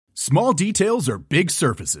Small details are big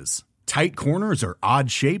surfaces. Tight corners are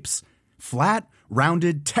odd shapes. Flat,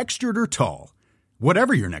 rounded, textured, or tall.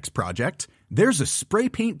 Whatever your next project, there's a spray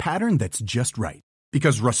paint pattern that's just right.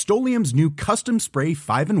 Because Rust-Oleum's new Custom Spray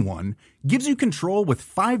 5-in-1 gives you control with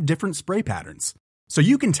 5 different spray patterns. So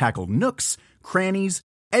you can tackle nooks, crannies,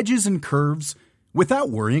 edges, and curves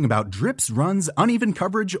without worrying about drips, runs, uneven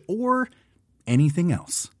coverage, or anything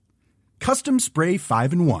else. Custom Spray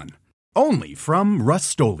 5-in-1. Only from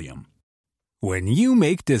Rust-Oleum. When you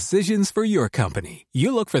make decisions for your company,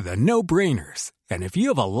 you look for the no-brainers. And if you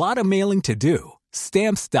have a lot of mailing to do,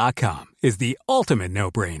 Stamps.com is the ultimate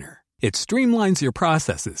no-brainer. It streamlines your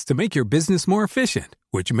processes to make your business more efficient,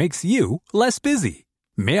 which makes you less busy.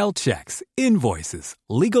 Mail checks, invoices,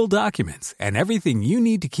 legal documents, and everything you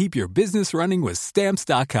need to keep your business running with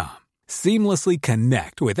Stamps.com. Seamlessly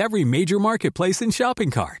connect with every major marketplace and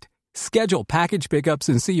shopping cart. Schedule package pickups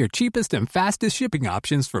and see your cheapest and fastest shipping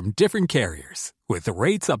options from different carriers. With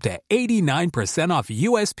rates up to 89% off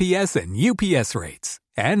USPS and UPS rates.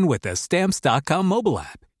 And with the Stamps.com mobile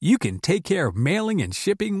app, you can take care of mailing and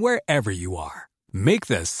shipping wherever you are. Make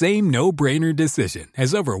the same no-brainer decision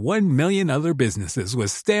as over 1 million other businesses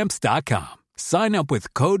with Stamps.com. Sign up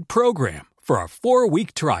with code PROGRAM for a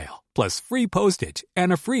 4-week trial, plus free postage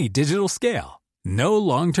and a free digital scale. No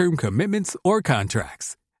long-term commitments or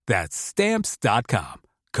contracts. That's Stamps.com.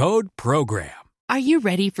 Code PROGRAM. Are you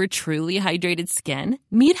ready for truly hydrated skin?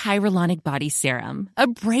 Meet Hyaluronic Body Serum, a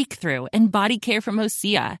breakthrough in body care from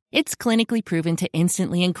Osea. It's clinically proven to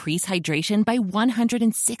instantly increase hydration by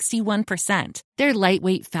 161%. Their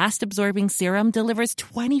lightweight, fast-absorbing serum delivers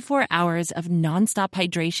 24 hours of nonstop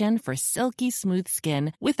hydration for silky smooth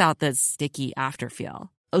skin without the sticky afterfeel.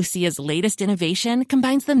 Osea's latest innovation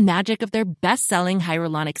combines the magic of their best-selling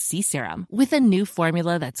Hyaluronic Sea Serum with a new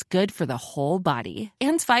formula that's good for the whole body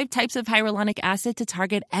and 5 types of hyaluronic acid to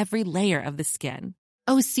target every layer of the skin.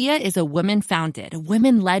 Osea is a women-founded,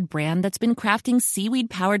 women-led brand that's been crafting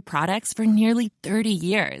seaweed-powered products for nearly 30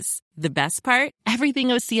 years. The best part? Everything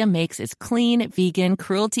Osea makes is clean, vegan,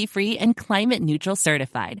 cruelty-free, and climate-neutral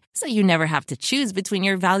certified, so you never have to choose between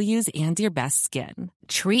your values and your best skin.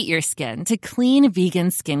 Treat your skin to clean, vegan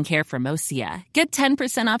skincare from Osea. Get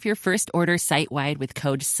 10% off your first order site-wide with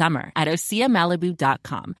code SUMMER at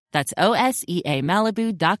OseaMalibu.com. That's OSEA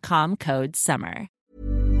Malibu.com, code SUMMER.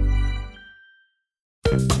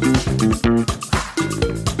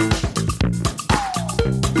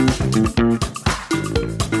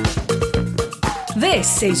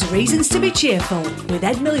 This is Reasons to be Cheerful with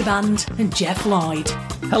Ed Miliband and Jeff Lloyd.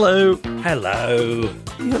 Hello. Hello.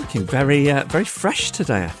 You're looking very fresh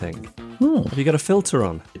today, I think. Have you got a filter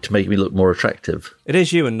on? To make me look more attractive. It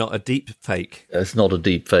is you and not a deep fake. It's not a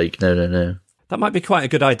deep fake, no. That might be quite a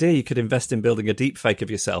good idea. You could invest in building a deep fake of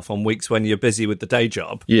yourself on weeks when you're busy with the day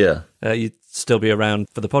job. Yeah. You'd still be around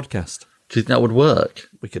for the podcast. Do you think that would work?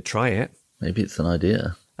 We could try it. Maybe it's an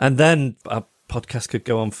idea. And then our podcast could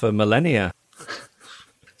go on for millennia.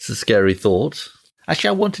 It's a scary thought. Actually,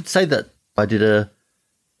 I wanted to say that I did a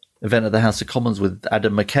event at the House of Commons with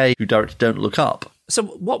Adam McKay, who directed Don't Look Up. So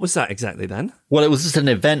what was that exactly then? Well, it was just an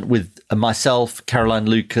event with myself, Caroline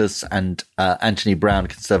Lucas, and Anthony Brown,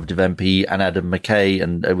 Conservative MP, and Adam McKay,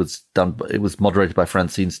 and it was moderated by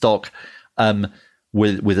Francine Stock,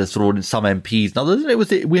 with a sort of some MPs. Now,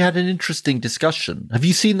 we had an interesting discussion. Have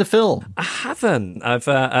you seen the film? I haven't.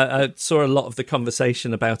 I saw a lot of the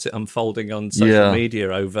conversation about it unfolding on social media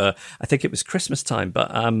over, I think it was Christmas time, but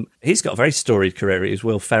he's got a very storied career. He was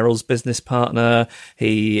Will Ferrell's business partner.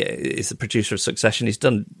 He is the producer of Succession. He's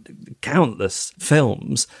done countless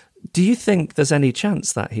films. Do you think there's any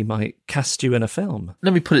chance that he might cast you in a film?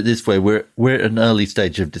 Let me put it this way. We're at an early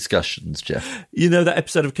stage of discussions, Jeff. You know that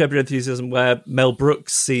episode of Curb Your Enthusiasm where Mel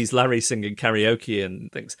Brooks sees Larry singing karaoke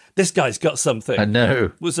and thinks, this guy's got something. I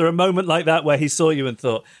know. Was there a moment like that where he saw you and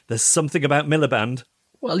thought, there's something about Miliband?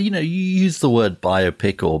 Well, you use the word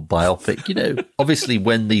biopic or biopic. Obviously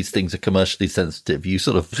when these things are commercially sensitive, you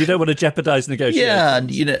sort of... You don't want to jeopardize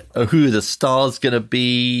negotiations. Yeah, and, who are the stars going to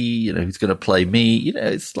be? Who's going to play me?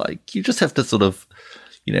 It's like you just have to sort of...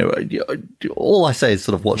 all I say is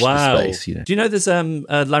sort of watch the space. Do you know there's a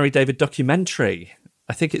Larry David documentary?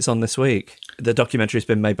 I think it's on this week. The documentary has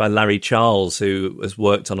been made by Larry Charles, who has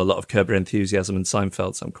worked on a lot of Curb Your Enthusiasm and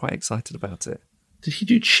Seinfeld, so I'm quite excited about it. Did he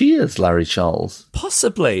do Cheers, Larry Charles?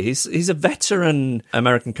 Possibly. He's a veteran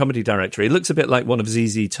American comedy director. He looks a bit like one of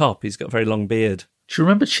ZZ Top. He's got a very long beard. Do you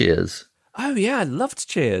remember Cheers? Oh, yeah. I loved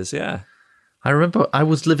Cheers, yeah. I remember I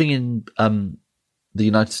was living in the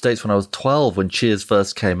United States when I was 12 when Cheers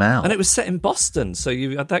first came out. And it was set in Boston, so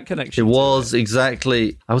you had that connection. It was,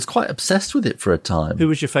 exactly. I was quite obsessed with it for a time. Who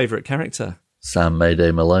was your favourite character? Sam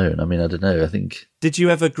Mayday Malone. I mean, I don't know. I think... Did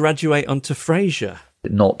you ever graduate onto Frasier?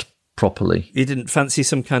 Not properly. You didn't fancy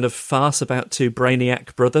some kind of farce about two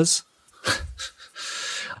brainiac brothers?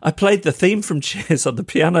 I played the theme from Cheers on the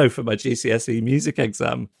piano for my GCSE music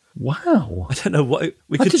exam. Wow. I don't know what...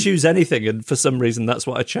 We could choose anything, and for some reason that's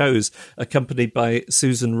what I chose, accompanied by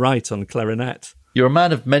Susan Wright on clarinet. You're a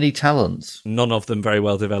man of many talents. None of them very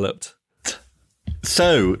well developed.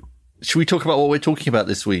 So... should we talk about what we're talking about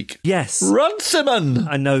this week? Yes. Runciman!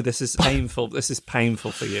 I know this is painful. This is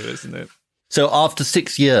painful for you, isn't it? So after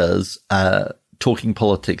 6 years, Talking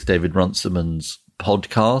Politics, David Runciman's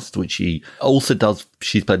podcast, which he also does,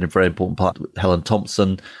 she's played a very important part with Helen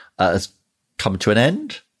Thompson, has come to an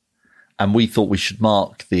end. And we thought we should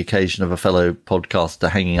mark the occasion of a fellow podcaster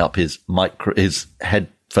hanging up his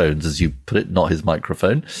headphones, as you put it, not his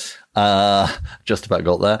microphone. Just about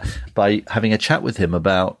got there, by having a chat with him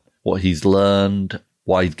about what he's learned,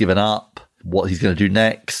 why he's given up, what he's going to do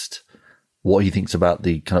next, what he thinks about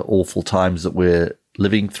the kind of awful times that we're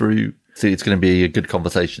living through. So it's going to be a good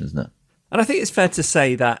conversation, isn't it? And I think it's fair to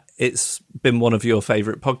say that it's been one of your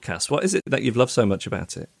favourite podcasts. What is it that you've loved so much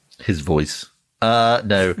about it? His voice.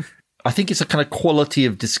 No, I think it's a kind of quality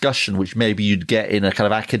of discussion which maybe you'd get in a kind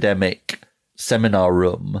of academic seminar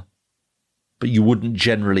room, but you wouldn't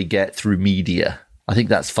generally get through media. I think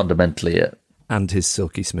that's fundamentally it. And his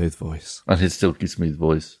silky smooth voice. And his silky smooth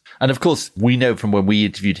voice. And of course, we know from when we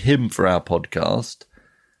interviewed him for our podcast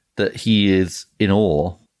that he is in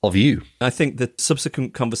awe of you. I think the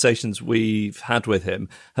subsequent conversations we've had with him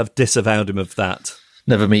have disavowed him of that.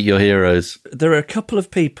 Never meet your heroes. There are a couple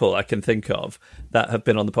of people I can think of that have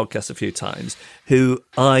been on the podcast a few times who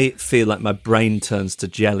I feel like my brain turns to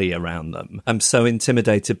jelly around them. I'm so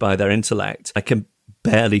intimidated by their intellect. I can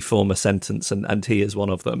barely form a sentence, and he is one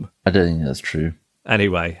of them. I don't think that's true.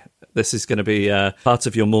 Anyway, this is going to be part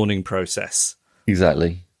of your mourning process.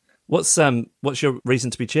 Exactly. What's your reason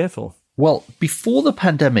to be cheerful? Well, before the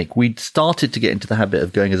pandemic, we'd started to get into the habit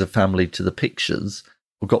of going as a family to the pictures.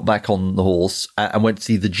 We got back on the horse and went to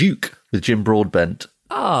see The Duke with Jim Broadbent.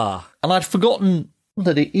 Ah. And I'd forgotten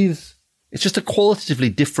that it's just a qualitatively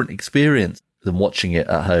different experience than watching it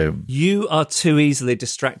at home. You are too easily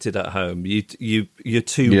distracted at home. You're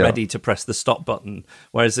too ready to press the stop button,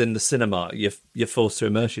 whereas in the cinema, you're forced to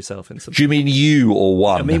immerse yourself in something. Do you mean you or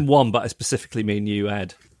one? I mean one, but I specifically mean you,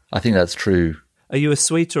 Ed. I think that's true. Are you a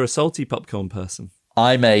sweet or a salty popcorn person?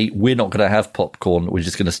 We're not going to have popcorn. We're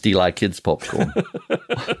just going to steal our kids' popcorn.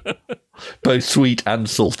 Both sweet and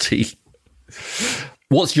salty.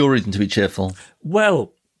 What's your reason to be cheerful?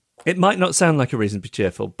 Well, it might not sound like a reason to be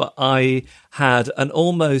cheerful, but I had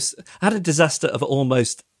a disaster of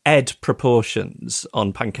almost Ed proportions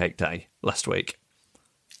on Pancake Day last week.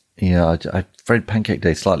 Yeah, I varied Pancake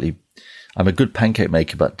Day slightly. I'm a good pancake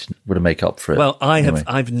maker, but wouldn't make up for it. Well,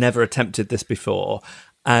 I've never attempted this before,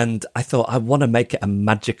 and I thought I want to make it a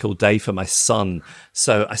magical day for my son.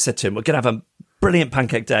 So I said to him, we're going to have a brilliant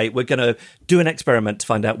pancake day. We're going to do an experiment to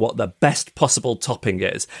find out what the best possible topping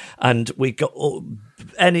is. And we got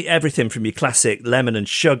everything from your classic lemon and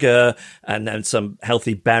sugar, and then some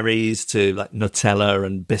healthy berries to like Nutella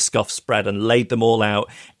and Biscoff spread, and laid them all out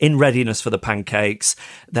in readiness for the pancakes.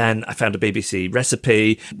 Then I found a BBC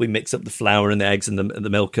recipe. We mixed up the flour and the eggs and the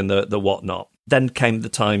milk and the whatnot. Then came the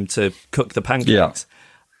time to cook the pancakes. Yeah.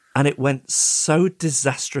 And it went so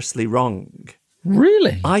disastrously wrong.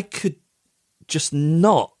 Really? I could just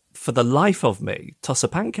not, for the life of me, toss a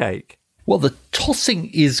pancake. Well, the tossing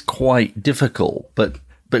is quite difficult, but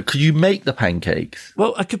could you make the pancakes?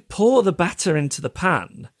 Well, I could pour the batter into the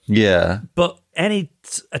pan. Yeah. But any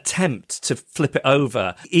attempt to flip it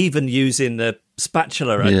over, even using the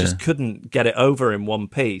spatula, I just couldn't get it over in one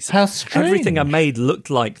piece. How strange. Everything I made looked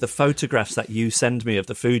like the photographs that you send me of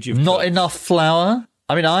the food you've Not cooked. enough flour?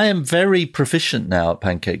 I mean, I am very proficient now at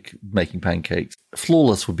making pancakes.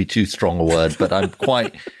 Flawless would be too strong a word, but I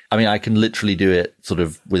can literally do it sort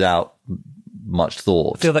of without much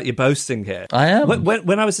thought. I feel that you're boasting here. I am.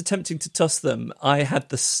 When I was attempting to toss them, I had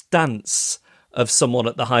the stance of someone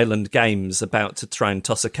at the Highland Games about to try and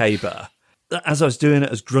toss a caber. As I was doing it,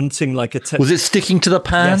 I was grunting like a... Was it sticking to the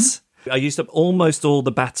pan? Yes. I used up almost all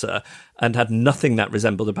the batter and had nothing that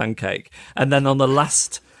resembled a pancake. And then on the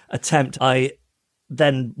last attempt, I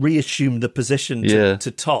then reassumed the position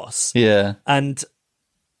to toss. Yeah. And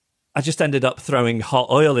I just ended up throwing hot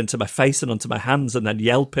oil into my face and onto my hands and then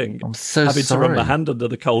yelping. I'm so having sorry. to run my hand under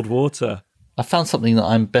the cold water. I found something that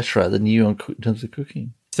I'm better at than you in terms of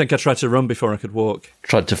cooking. I think I tried to run before I could walk.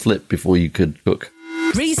 Tried to flip before you could cook.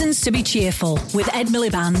 Reasons to be cheerful with Ed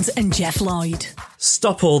Miliband and Jeff Lloyd.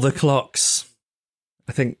 Stop all the clocks.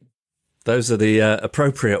 I think Those are the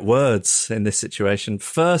appropriate words in this situation.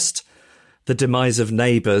 First, the demise of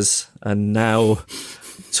Neighbours, and now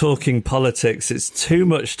talking politics. It's too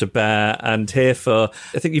much to bear. And here for,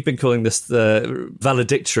 I think you've been calling this the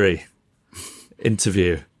valedictory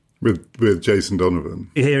interview. With Jason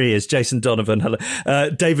Donovan. Here he is, Jason Donovan. Hello.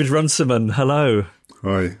 David Runciman, hello.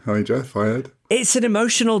 Hi, Jeff. Hi, Ed. It's an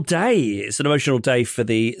emotional day. It's an emotional day for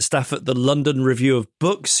the staff at the London Review of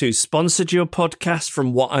Books who sponsored your podcast.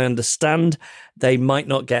 From what I understand, they might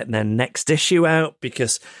not get their next issue out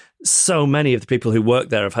because so many of the people who work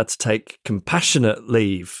there have had to take compassionate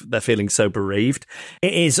leave. They're feeling so bereaved.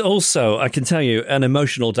 It is also, I can tell you, an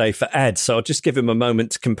emotional day for Ed, so I'll just give him a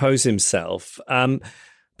moment to compose himself.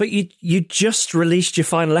 But you just released your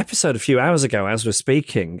final episode a few hours ago as we're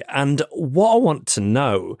speaking. And what I want to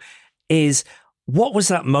know is, what was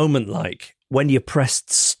that moment like when you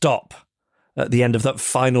pressed stop at the end of that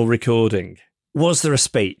final recording? Was there a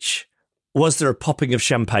speech? Was there a popping of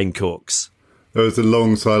champagne corks? There was a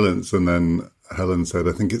long silence, and then Helen said,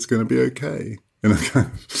 "I think it's going to be okay," in a kind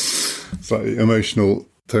of slightly emotional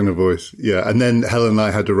tone of voice. Yeah, and then Helen and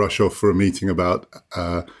I had to rush off for a meeting about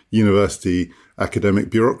university academic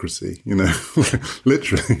bureaucracy. You know,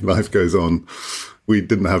 literally, life goes on. We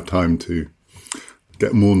didn't have time to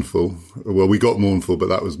get mournful. Well, we got mournful, but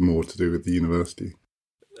that was more to do with the university.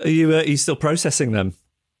 Are you still processing them?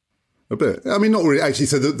 A bit. I mean, not really. Actually,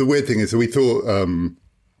 so the weird thing is, so we thought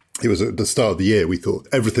it was at the start of the year, we thought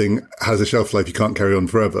everything has a shelf life, you can't carry on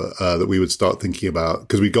forever, that we would start thinking about,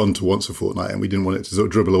 because we'd gone to once a fortnight and we didn't want it to sort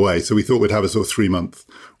of dribble away. So we thought we'd have a sort of 3-month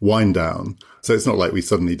wind down. So it's not like we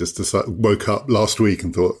suddenly just woke up last week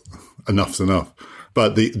and thought enough's enough.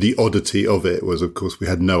 But the oddity of it was, of course, we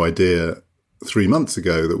had no idea 3 months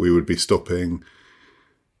ago that we would be stopping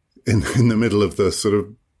in the middle of the sort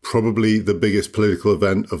of probably the biggest political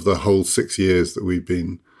event of the whole 6 years that we've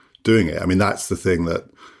been doing it. I mean, that's the thing that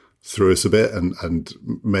threw us a bit and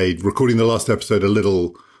made recording the last episode a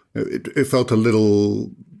little, it felt a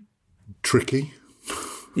little tricky.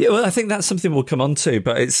 Yeah, well, I think that's something we'll come on to,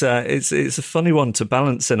 but it's a funny one to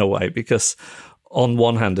balance in a way, because on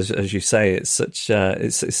one hand, as you say, it's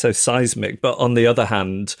so seismic, but on the other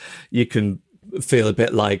hand, you can feel a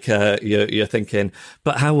bit like you're thinking,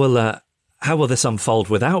 but how will this unfold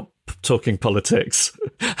without talking politics?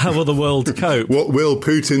 How will the world cope? What will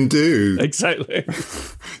Putin do? Exactly.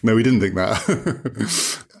 No, we didn't think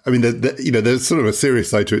that. I mean, there's sort of a serious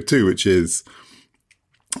side to it too, which is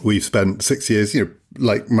we've spent 6 years,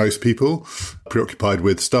 like most people, preoccupied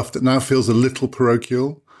with stuff that now feels a little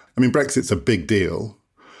parochial. I mean, Brexit's a big deal,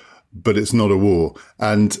 but it's not a war.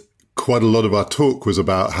 And quite a lot of our talk was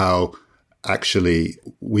about how actually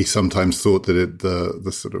we sometimes thought that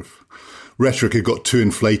the sort of rhetoric had got too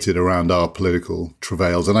inflated around our political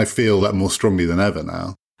travails. And I feel that more strongly than ever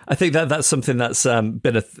now. I think that's something that's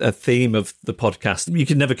been a theme of the podcast. You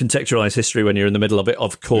can never contextualize history when you're in the middle of it,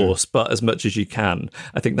 of course, but as much as you can.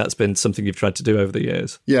 I think that's been something you've tried to do over the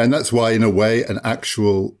years. Yeah, and that's why, in a way, an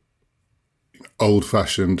actual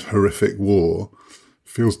old-fashioned, horrific war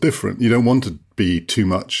feels different. You don't want to be too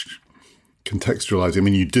much contextualizing. I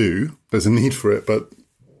mean, you do. There's a need for it, but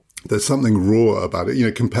there's something raw about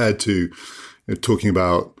it, compared to talking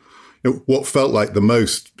about what felt like the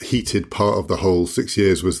most heated part of the whole 6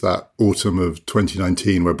 years was that autumn of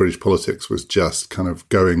 2019, where British politics was just kind of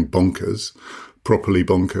going bonkers, properly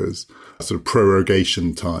bonkers, sort of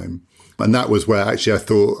prorogation time. And that was where actually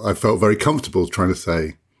I felt very comfortable trying to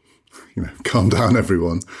say, calm down,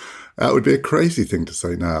 everyone. That would be a crazy thing to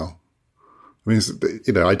say now. I mean,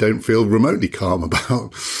 I don't feel remotely calm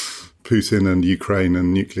about Putin and Ukraine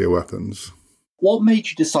and nuclear weapons. What made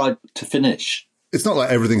you decide to finish? It's not like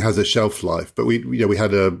everything has a shelf life, but we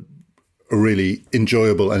had a really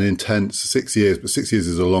enjoyable and intense 6 years, but 6 years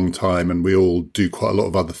is a long time, and we all do quite a lot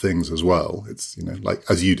of other things as well. It's, like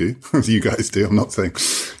as you do, as you guys do. I'm not saying,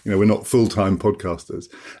 we're not full-time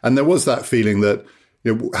podcasters. And there was that feeling that,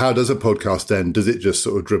 how does a podcast end? Does it just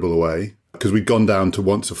sort of dribble away? Because we'd gone down to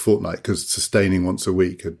once a fortnight, because sustaining once a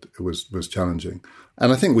week was challenging.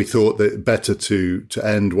 And I think we thought that better to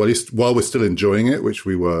end while we're still enjoying it, which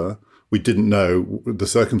we were. We didn't know the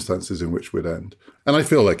circumstances in which we'd end. And I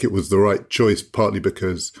feel like it was the right choice, partly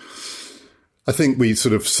because I think we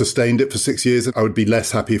sort of sustained it for 6 years. I would be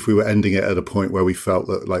less happy if we were ending it at a point where we felt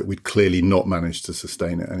that like we'd clearly not managed to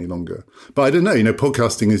sustain it any longer. But I don't know,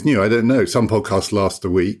 podcasting is new. I don't know. Some podcasts last a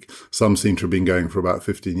week. Some seem to have been going for about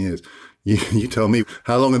 15 years. You tell me,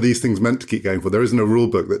 how long are these things meant to keep going for? There isn't a rule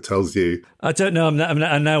book that tells you. I don't know.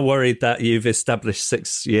 I'm now worried that you've established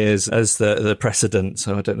 6 years as the precedent.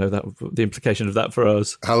 So I don't know the implication of that for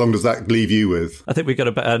us. How long does that leave you with? I think we've got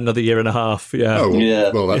about another year and a half. Yeah.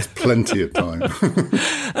 Oh, well, that's plenty of time.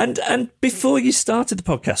 And before you started the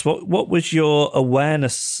podcast, what was your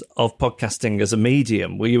awareness of podcasting as a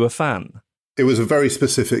medium? Were you a fan? It was a very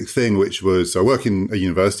specific thing, which was, I work in a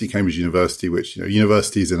university, Cambridge University, which,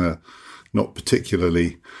 universities in a not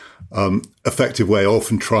particularly effective way,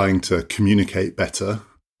 often trying to communicate better.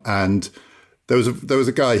 And there was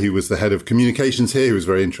a guy who was the head of communications here who was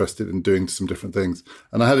very interested in doing some different things.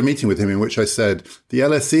 And I had a meeting with him in which I said, the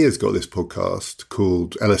LSE has got this podcast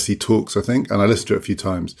called LSE Talks, I think, and I listened to it a few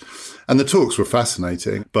times. And the talks were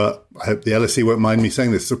fascinating, but I hope the LSE won't mind me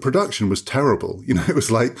saying this. The production was terrible. It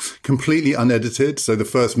was like completely unedited. So the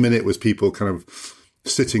first minute was people kind of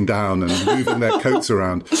sitting down and moving their coats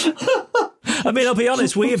around. I mean, I'll be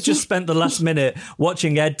honest, we have just spent the last minute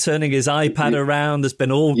watching Ed turning his iPad around. There's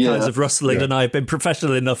been all kinds of rustling and I've been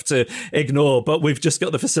professional enough to ignore, but we've just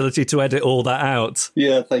got the facility to edit all that out.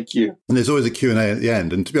 Yeah, thank you. And there's always a Q&A at the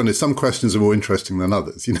end. And to be honest, some questions are more interesting than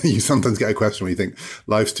others. You sometimes get a question where you think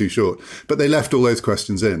life's too short, but they left all those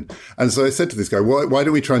questions in. And so I said to this guy, why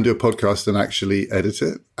don't we try and do a podcast and actually edit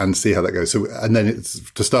it and see how that goes? So, and then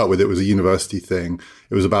to start with, it was a university thing.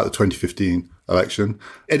 It was about the 2015 election.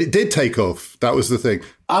 And it did take off. That was the thing.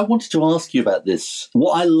 I wanted to ask you about this.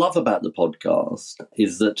 What I love about the podcast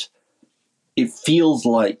is that it feels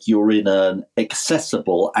like you're in an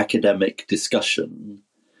accessible academic discussion,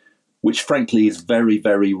 which frankly is very,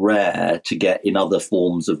 very rare to get in other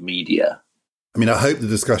forms of media. I mean, I hope the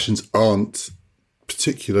discussions aren't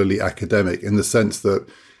particularly academic in the sense that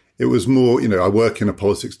it was more, I work in a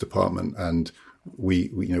politics department and we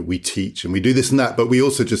teach and we do this and that, but we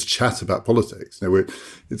also just chat about politics.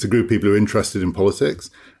 It's a group of people who are interested in politics,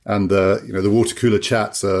 and the water cooler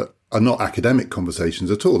chats are not academic conversations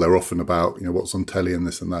at all. They're often about what's on telly and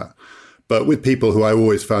this and that, but with people who I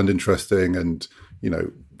always found interesting and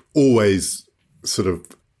always sort of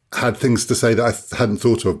had things to say that I hadn't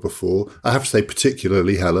thought of before. I have to say,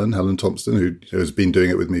 particularly Helen Thompson, who has been doing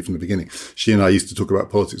it with me from the beginning. She and I used to talk about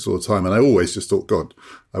politics all the time, and I always just thought, God,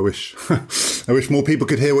 I wish more people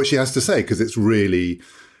could hear what she has to say, because it's really,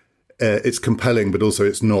 it's compelling, but also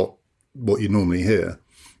it's not what you normally hear.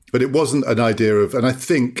 But it wasn't an idea of, and I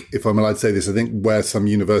think, if I'm allowed to say this, I think where some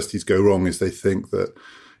universities go wrong is they think that,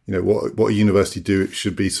 what a university do, it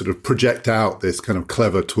should be sort of project out this kind of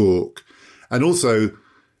clever talk. And also,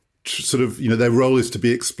 sort of, their role is to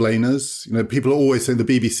be explainers. People are always saying, the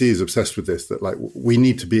BBC is obsessed with this, that we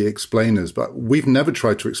need to be explainers, but we've never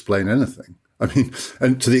tried to explain anything. I mean,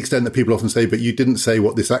 and to the extent that people often say, but you didn't say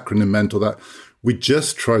what this acronym meant or that, we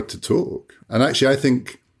just tried to talk. And actually, I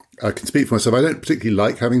think I can speak for myself. I don't particularly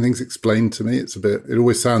like having things explained to me. It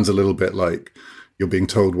always sounds a little bit like you're being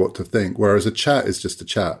told what to think, whereas a chat is just a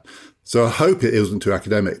chat. So I hope it isn't too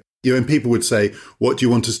academic. And people would say, what do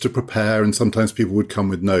you want us to prepare? And sometimes people would come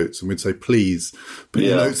with notes and we'd say, please put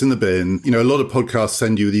your notes in the bin. A lot of podcasts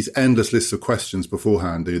send you these endless lists of questions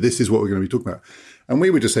beforehand. This is what we're going to be talking about. And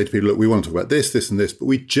we would just say to people, look, we want to talk about this, this and this, but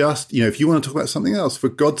we just, if you want to talk about something else, for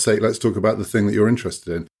God's sake, let's talk about the thing that you're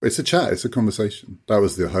interested in. It's a chat. It's a conversation. That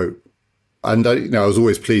was the hope. And I was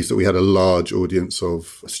always pleased that we had a large audience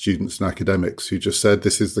of students and academics who just said,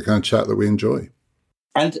 this is the kind of chat that we enjoy.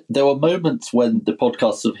 And there were moments when the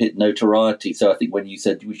podcasts have hit notoriety. So I think when you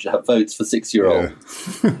said we should have votes for 6-year-olds,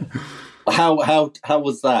 how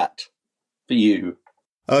was that for you?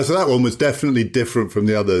 So that one was definitely different from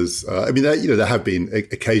the others. I mean, there have been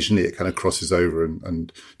occasionally it kind of crosses over,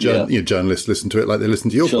 and journalists listen to it like they listen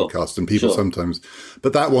to your podcast, and people sometimes.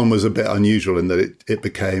 But that one was a bit unusual in that it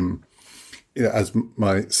became, as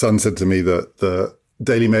my son said to me, that the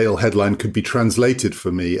Daily Mail headline could be translated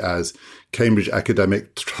for me as Cambridge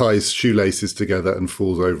academic ties shoelaces together and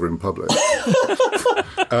falls over in public.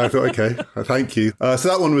 I thought, okay, thank you. So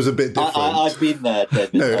that one was a bit different. I've been there,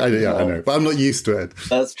 David. No, I know, but I'm not used to it.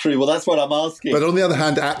 That's true. Well, that's what I'm asking. But on the other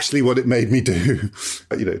hand, actually what it made me do,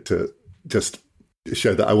 to just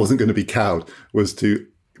show that I wasn't going to be cowed, was to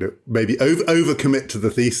maybe overcommit to the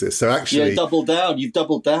thesis. So actually... Yeah, double down. You've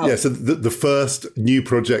doubled down. Yeah, so the first new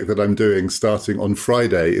project that I'm doing starting on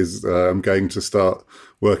Friday is I'm going to start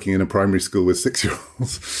working in a primary school with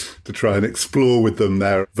 6-year-olds to try and explore with them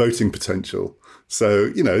their voting potential. So,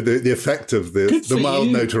 the effect of the mild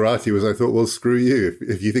notoriety was I thought, well, screw you.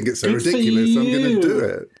 If you think it's so ridiculous, I'm going to do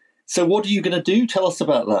it. So what are you going to do? Tell us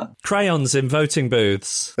about that. Crayons in voting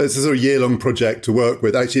booths. It's a sort of year-long project to work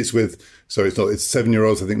with. Actually, it's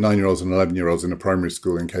 7-year-olds, I think 9-year-olds and 11-year-olds in a primary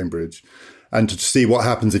school in Cambridge. and to see what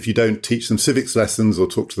happens if you don't teach them civics lessons or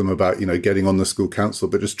talk to them about, getting on the school council,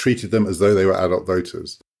 but just treated them as though they were adult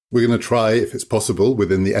voters. We're going to try, if it's possible,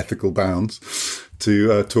 within the ethical bounds,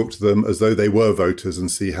 to talk to them as though they were voters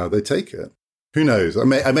and see how they take it. Who knows? I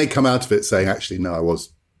may come out of it saying, actually, no, I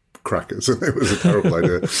was crackers. It was a terrible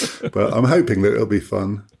idea. But I'm hoping that it'll be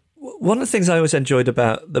fun. One of the things I always enjoyed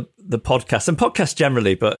about the podcast, and podcasts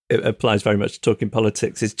generally, but it applies very much to Talking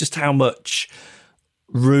Politics, is just how much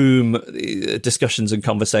room discussions and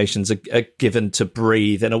conversations are given to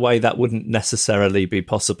breathe in a way that wouldn't necessarily be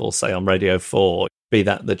possible, say, on Radio 4, be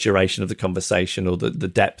that the duration of the conversation or the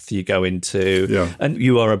depth you go into. Yeah. And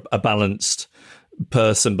you are a balanced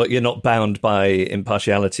person, but you're not bound by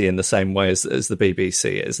impartiality in the same way as the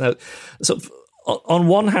BBC is. Now, sort of, on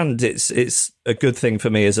one hand, it's a good thing for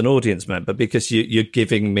me as an audience member because you're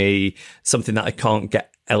giving me something that I can't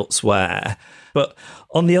get elsewhere. But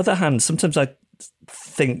on the other hand, sometimes I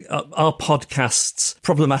think are podcasts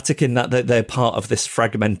problematic in that they're part of this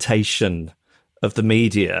fragmentation of the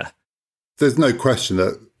media? There's no question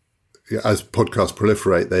that as podcasts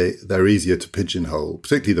proliferate, they're easier to pigeonhole,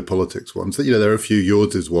 particularly the politics ones. So, there are a few.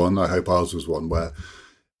 Yours is one. I hope ours was one where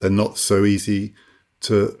they're not so easy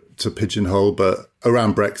to pigeonhole. But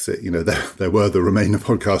around Brexit, there were the Remainer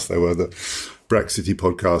podcasts, there were the Brexity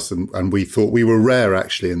podcasts, and we thought we were rare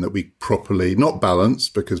actually in that we properly, not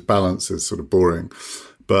balanced, because balance is sort of boring,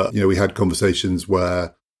 but we had conversations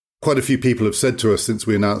where quite a few people have said to us since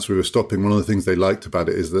we announced we were stopping, one of the things they liked about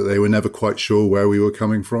it is that they were never quite sure where we were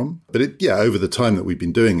coming from. But over the time that we've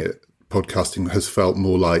been doing it, podcasting has felt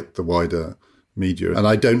more like the wider media. And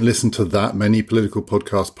I don't listen to that many political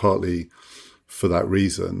podcasts, partly for that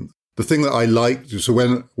reason. The thing that I liked, so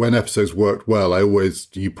when episodes worked well,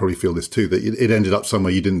 you probably feel this too, that it ended up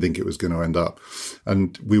somewhere you didn't think it was going to end up.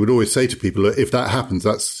 And we would always say to people, if that happens,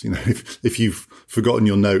 that's, if you've forgotten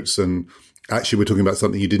your notes and actually we're talking about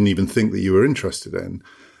something you didn't even think that you were interested in,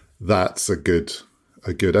 that's a good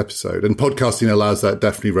episode. And podcasting allows that.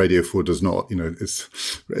 Definitely Radio 4 does not.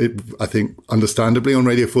 I think understandably on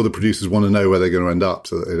Radio 4, the producers want to know where they're going to end up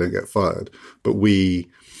so that they don't get fired. But we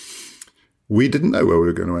didn't know where we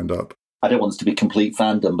were going to end up. I don't want this to be complete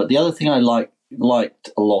fandom, but the other thing I liked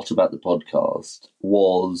a lot about the podcast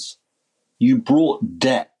was you brought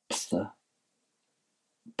depth,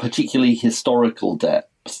 particularly historical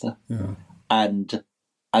depth. Yeah. And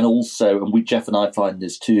also, and Jeff and I find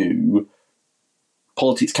this too,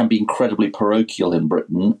 politics can be incredibly parochial in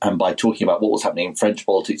Britain. And by talking about what was happening in French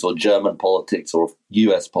politics or German politics or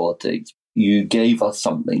US politics, you gave us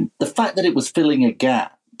something. The fact that it was filling a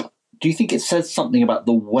gap, do you think it says something about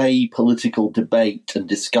the way political debate and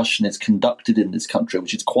discussion is conducted in this country,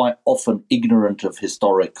 which is quite often ignorant of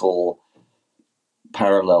historical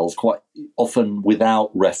parallels, quite often without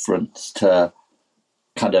reference to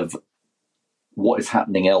kind of what is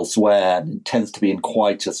happening elsewhere, and it tends to be in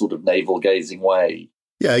quite a sort of navel-gazing way?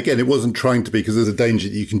 Yeah, again, it wasn't trying to be, because there's a danger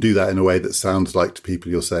that you can do that in a way that sounds like to people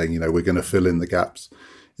you're saying, we're going to fill in the gaps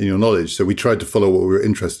in your knowledge. So we tried to follow what we were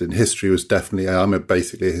interested in. History was definitely, I'm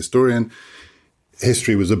basically a historian.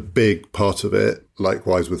 History was a big part of it,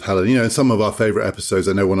 likewise with Helen. In some of our favourite episodes,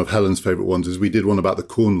 I know one of Helen's favourite ones is we did one about the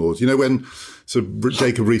Corn Laws. When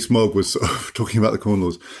Jacob Rees-Mogg was sort of talking about the Corn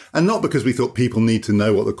Laws, and not because we thought people need to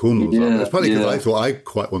know what the Corn Laws are. It's partly because I thought I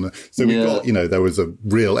quite want to. So we got, there was a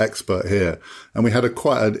real expert here, and we had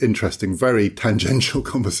quite an interesting, very tangential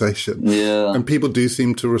conversation. Yeah. And people do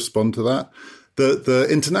seem to respond to that. The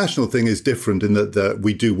international thing is different in that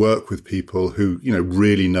we do work with people who,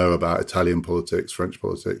 really know about Italian politics, French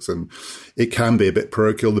politics, and it can be a bit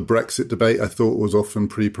parochial. The Brexit debate, I thought, was often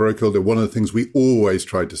pretty parochial. One of the things we always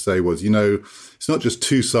tried to say was, it's not just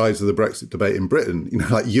two sides of the Brexit debate in Britain.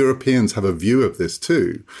 Like Europeans have a view of this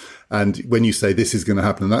too. And when you say this is going to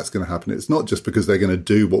happen and that's going to happen, it's not just because they're going to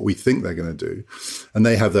do what we think they're going to do. And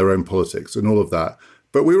they have their own politics and all of that.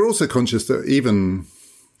 But we were also conscious that even,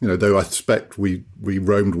 though I suspect we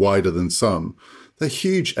roamed wider than some, there are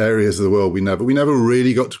huge areas of the world we never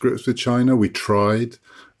really got to grips with China. We tried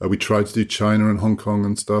to do China and Hong Kong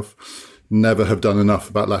and stuff. Never have done enough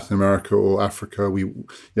about Latin America or Africa.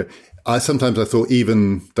 Sometimes I thought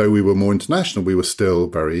even though we were more international, we were still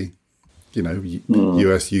very,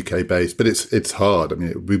 US, UK based. But it's hard. I mean,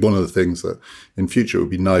 it would be one of the things that in future it would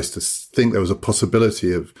be nice to think there was a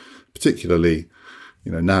possibility of, particularly,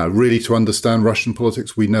 now really to understand Russian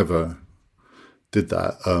politics. We never did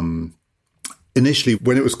that. Initially,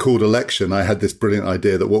 when it was called Election, I had this brilliant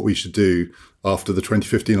idea that what we should do after the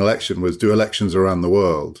 2015 election was do elections around the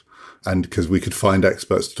world. And because we could find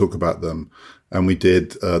experts to talk about them. And we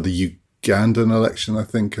did the Ugandan election, I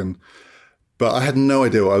think. But I had no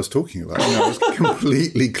idea what I was talking about. I was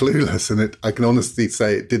completely clueless, and I can honestly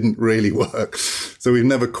say it didn't really work. So we've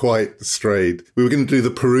never quite strayed. We were going to do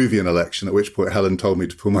the Peruvian election, at which point Helen told me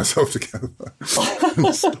to pull myself together. And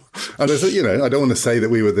I said, I don't want to say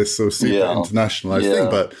that we were this sort of super internationalized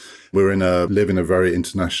thing, but we live in a very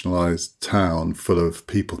internationalized town full of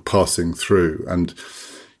people passing through. And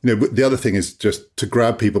the other thing is just to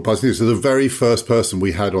grab people passing through. So the very first person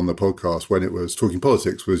we had on the podcast when it was Talking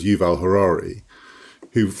Politics was Yuval Harari,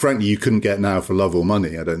 who, frankly, you couldn't get now for love or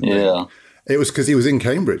money, I don't think. Yeah. It was because he was in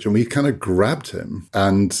Cambridge and we kind of grabbed him.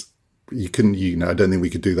 And you couldn't, I don't think we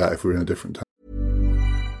could do that if we were in a different town.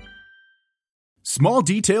 Small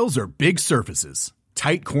details are big surfaces.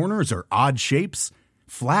 Tight corners are odd shapes.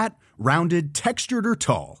 Flat, rounded, textured, or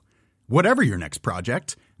tall. Whatever your next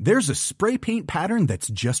project, there's a spray paint pattern that's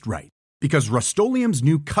just right. Because Rust-Oleum's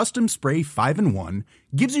new Custom Spray 5-in-1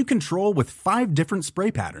 gives you control with 5 different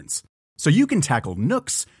spray patterns. So you can tackle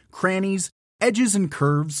nooks, crannies, edges, and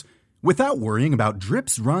curves without worrying about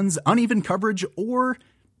drips, runs, uneven coverage, or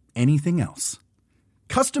anything else.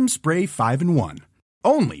 Custom Spray 5-in-1.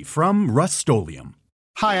 Only from Rust-Oleum.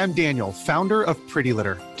 Hi, I'm Daniel, founder of Pretty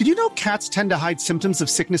Litter. Did you know cats tend to hide symptoms of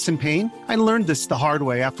sickness and pain? I learned this the hard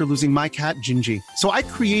way after losing my cat, Gingy. So I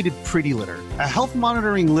created Pretty Litter, a health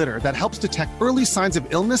monitoring litter that helps detect early signs of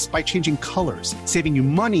illness by changing colors, saving you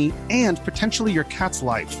money and potentially your cat's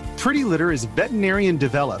life. Pretty Litter is veterinarian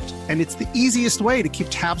developed, and it's the easiest way to keep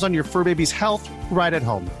tabs on your fur baby's health right at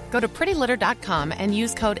home. Go to prettylitter.com and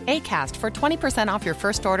use code ACAST for 20% off your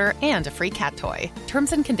first order and a free cat toy.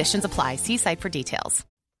 Terms and conditions apply. See site for details.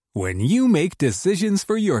 When you make decisions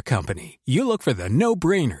for your company, you look for the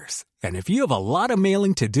no-brainers. And if you have a lot of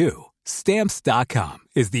mailing to do, Stamps.com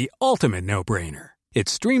is the ultimate no-brainer. It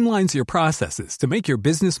streamlines your processes to make your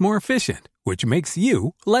business more efficient, which makes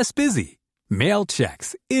you less busy. Mail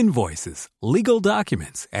checks, invoices, legal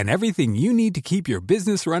documents, and everything you need to keep your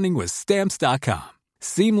business running with Stamps.com.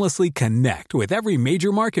 Seamlessly connect with every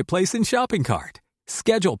major marketplace and shopping cart.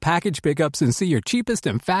 Schedule package pickups and see your cheapest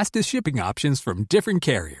and fastest shipping options from different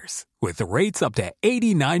carriers. With rates up to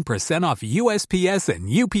 89% off USPS and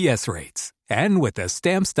UPS rates. And with the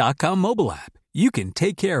Stamps.com mobile app, you can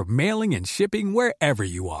take care of mailing and shipping wherever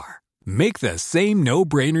you are. Make the same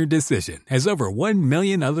no-brainer decision as over 1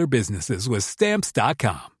 million other businesses with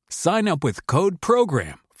Stamps.com. Sign up with code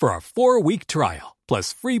PROGRAM for a 4-week trial,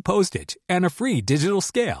 plus free postage and a free digital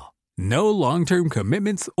scale. No long-term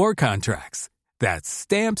commitments or contracts. That's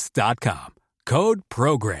Stamps.com. Code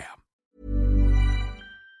PROGRAM.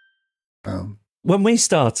 When we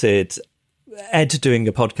started, Ed doing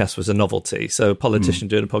a podcast was a novelty. So a politician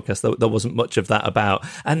doing a podcast, there wasn't much of that about.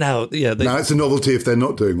 And now, now it's a novelty if they're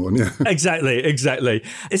not doing one. Yeah, exactly.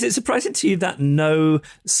 Is it surprising to you that no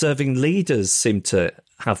serving leaders seem to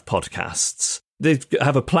have podcasts? They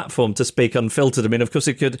have a platform to speak unfiltered. I mean, of course,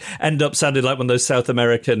 it could end up sounding like one of those South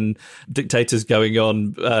American dictators going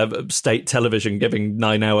on state television, giving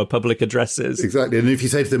 9-hour public addresses. Exactly. And if you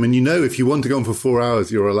say to them, and if you want to go on for 4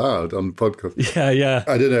 hours, you're allowed on the podcast. Yeah.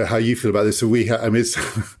 I don't know how you feel about this. So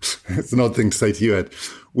it's an odd thing to say to you, Ed.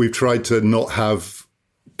 We've tried to not have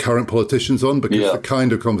current politicians on because the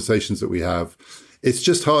kind of conversations that we have, it's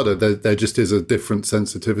just harder. There just is a different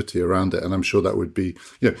sensitivity around it. And I'm sure that would be,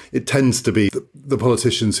 it tends to be the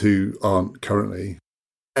politicians who aren't currently.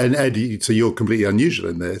 And Ed, so you're completely unusual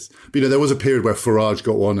in this. But, there was a period where Farage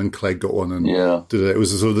got one and Clegg got one. And it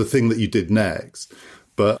was sort of the thing that you did next.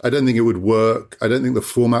 But I don't think it would work. I don't think the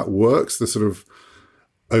format works. The sort of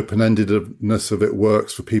open-endedness of it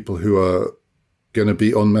works for people who are going to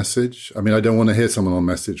be on message. I mean, I don't want to hear someone on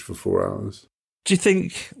message for 4 hours. Do you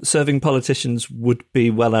think serving politicians would be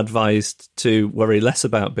well advised to worry less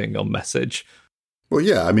about being on message? Well,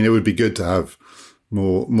 yeah. I mean, it would be good to have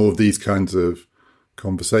more of these kinds of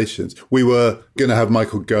conversations. We were going to have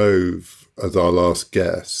Michael Gove as our last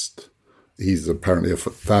guest. He's apparently a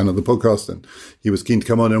fan of the podcast and he was keen to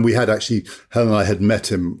come on. And we had actually, Helen and I had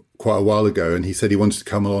met him quite a while ago and he said he wanted to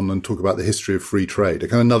come on and talk about the history of free trade, a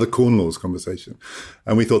kind of another Cornwalls conversation.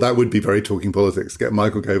 And we thought that would be very Talking Politics, get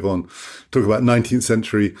Michael Gove on, talk about 19th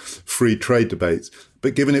century free trade debates.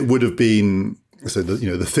 But given it would have been,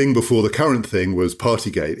 the thing before the current thing was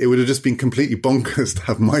Partygate, it would have just been completely bonkers to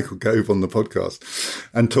have Michael Gove on the podcast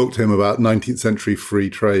and talk to him about 19th century free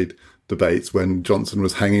trade debates when Johnson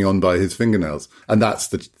was hanging on by his fingernails. And that's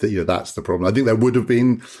the problem. I think there would have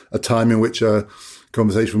been a time in which a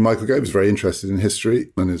conversation with Michael Gove is very interested in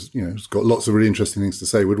history and has got lots of really interesting things to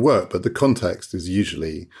say would work, but the context is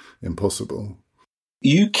usually impossible.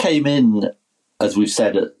 You came in, as we've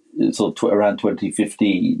said, at sort of around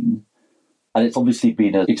 2015, and it's obviously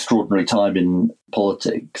been an extraordinary time in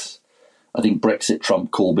politics. I think Brexit,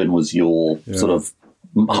 Trump, Corbyn was your sort of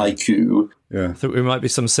haiku. Yeah. I think we might be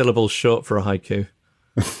some syllables short for a haiku.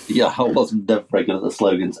 Yeah, I wasn't never very good at the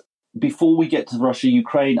slogans. Before we get to Russia,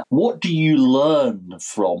 Ukraine, what do you learn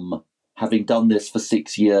from having done this for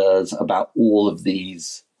 6 years about all of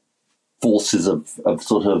these forces of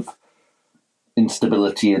sort of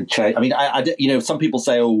instability and change? I mean, I some people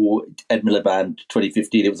say, "Oh, Ed Miliband,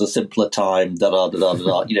 2015, it was a simpler time." Da da da da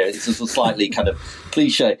da. It's just a slightly kind of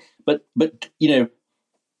cliche. But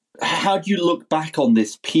how do you look back on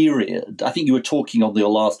this period? I think you were talking on your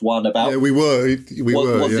last one about. Yeah, we were.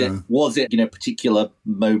 Was it a particular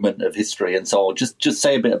moment of history and so on? Just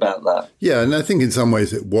say a bit about that. Yeah, and I think in some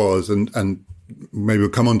ways it was, and maybe we'll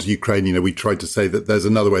come on to Ukraine. We tried to say that there's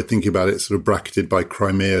another way of thinking about it, sort of bracketed by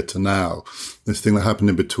Crimea to now, this thing that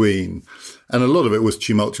happened in between. And a lot of it was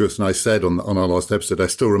tumultuous. And I said on our last episode, I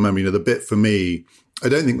still remember, the bit for me, I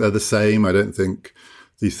don't think they're the same. I don't think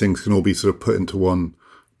these things can all be sort of put into one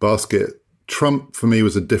basket. Trump, for me,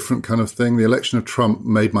 was a different kind of thing. The election of Trump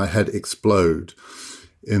made my head explode.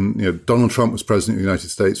 Donald Trump was president of the United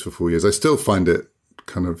States for 4 years. I still find it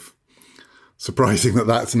kind of surprising that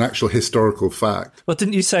that's an actual historical fact. Well,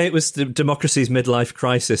 didn't you say it was the democracy's midlife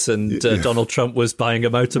crisis and Donald Trump was buying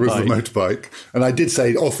a motorbike? And I did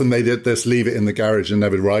say often they did just leave it in the garage and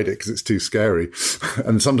never ride it because it's too scary.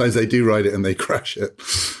 And sometimes they do ride it and they crash it.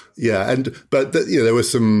 Yeah, but there were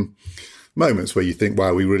some moments where you think,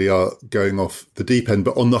 wow, we really are going off the deep end.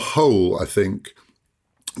 But on the whole, I think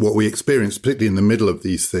what we experienced, particularly in the middle of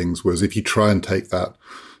these things, was if you try and take that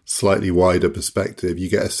slightly wider perspective, you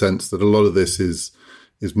get a sense that a lot of this is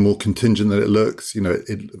more contingent than it looks.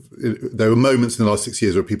 There were moments in the last 6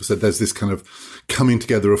 years where people said there's this kind of coming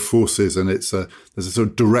together of forces, and there's a sort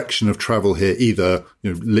of direction of travel here, either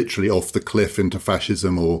literally off the cliff into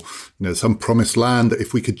fascism, or some promised land that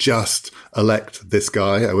if we could just elect this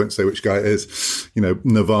guy, I won't say which guy it is,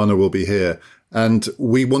 nirvana will be here. And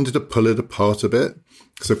we wanted to pull it apart a bit.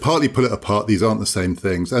 So partly pull it apart, these aren't the same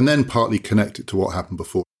things, and then partly connect it to what happened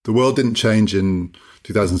before. The world didn't change in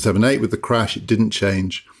 2007-8 with the crash. It didn't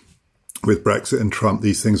change with Brexit and Trump.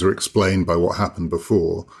 These things are explained by what happened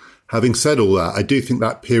before. Having said all that, I do think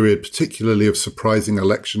that period, particularly of surprising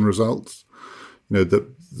election results, the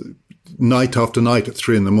night after night at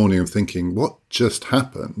 3 a.m. of thinking, what just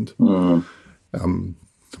happened?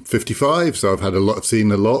 55, so I've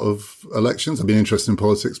seen a lot of elections. I've been interested in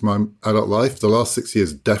politics my adult life. The last 6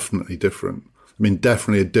 years, definitely different.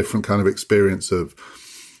 Definitely a different kind of experience of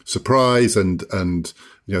surprise and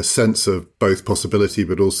a sense of both possibility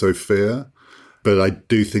but also fear. But I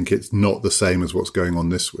do think it's not the same as what's going on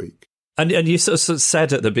this week. And you sort of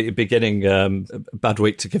said at the beginning, bad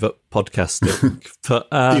week to give up podcasting. But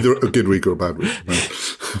either a good week or a bad week.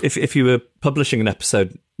 If you were publishing an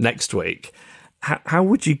episode next week, how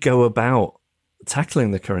would you go about tackling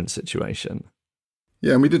the current situation?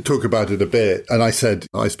 Yeah, and we did talk about it a bit. And I said,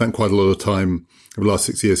 I spent quite a lot of time over the last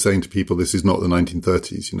 6 years saying to people, this is not the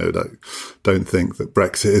 1930s. Don't think that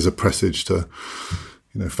Brexit is a presage to,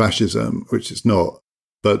 fascism, which it's not.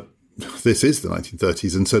 But this is the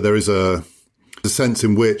 1930s. And so there is a sense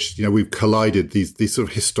in which, we've collided. These sort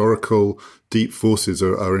of historical deep forces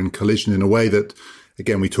are in collision in a way that,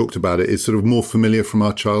 again, we talked about it, is sort of more familiar from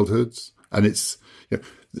our childhoods. And it's,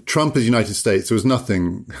 Trump as United States, there was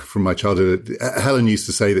nothing from my childhood. Helen used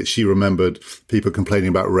to say that she remembered people complaining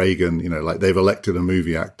about Reagan, like they've elected a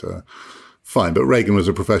movie actor. Fine, but Reagan was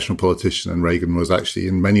a professional politician, and Reagan was actually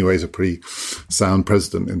in many ways a pretty sound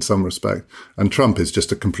president in some respect. And Trump is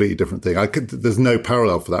just a completely different thing. There's no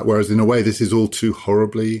parallel for that. Whereas in a way, this is all too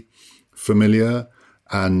horribly familiar.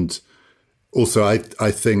 And also,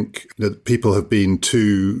 I think that people have been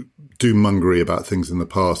too doom-mongery about things in the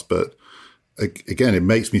past, but again, it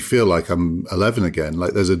makes me feel like I'm 11 again.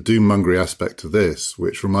 Like there's a doom-mongery aspect to this,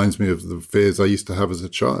 which reminds me of the fears I used to have as a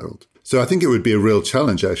child. So I think it would be a real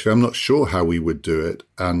challenge, actually. I'm not sure how we would do it.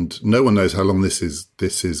 And no one knows how long this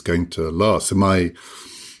is going to last. So my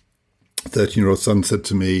 13-year-old son said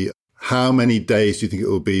to me, how many days do you think it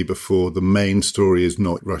will be before the main story is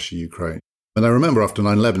not Russia-Ukraine? And I remember after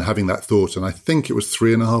 9/11 having that thought, and I think it was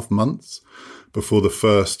 3.5 months before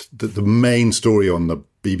the main story on the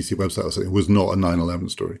BBC website or something was not a 9/11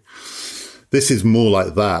 story. This is more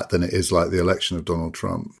like that than it is like the election of Donald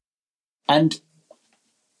Trump. And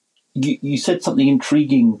you said something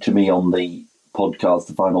intriguing to me on the podcast,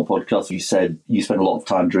 the final podcast. You said you spent a lot of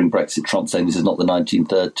time during Brexit Trump saying this is not the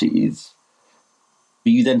 1930s.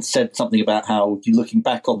 But you then said something about how, you looking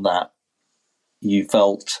back on that, you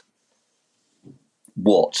felt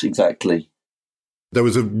what exactly? There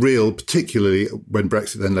was a real, particularly when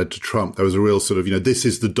Brexit then led to Trump, there was a real sort of, this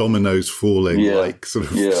is the dominoes falling, like sort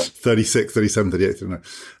of 36, 37, 38. And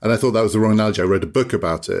I thought that was the wrong analogy. I read a book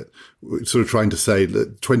about it, sort of trying to say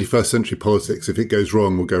that 21st century politics, if it goes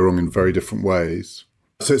wrong, will go wrong in very different ways.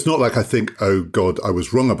 So it's not like I think, oh God, I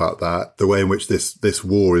was wrong about that. The way in which this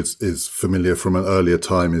war is familiar from an earlier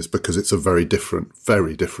time is because it's a very different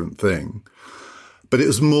thing. But it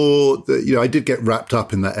was more that, I did get wrapped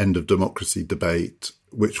up in that end of democracy debate,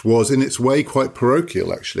 which was in its way quite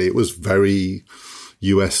parochial, actually. It was very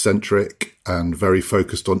US-centric and very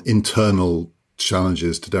focused on internal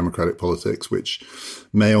challenges to democratic politics, which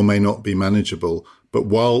may or may not be manageable. But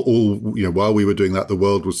while we were doing that, the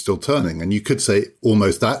world was still turning. And you could say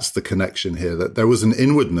almost that's the connection here, that there was an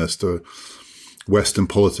inwardness to Western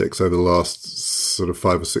politics over the last sort of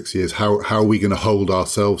 5 or 6 years. How are we going to hold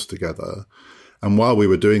ourselves together? And while we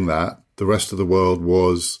were doing that, the rest of the world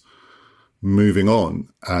was moving on.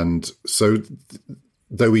 And so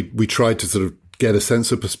though we tried to sort of get a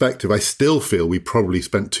sense of perspective, I still feel we probably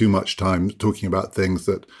spent too much time talking about things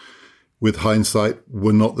that, with hindsight,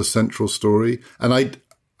 were not the central story. And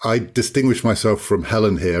I distinguish myself from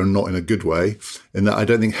Helen here, and not in a good way, in that I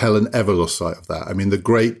don't think Helen ever lost sight of that. I mean, the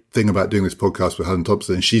great thing about doing this podcast with Helen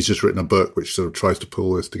Thompson, and she's just written a book which sort of tries to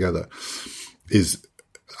pull this together, is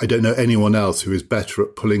I don't know anyone else who is better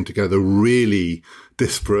at pulling together really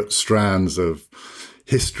disparate strands of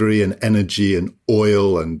history and energy and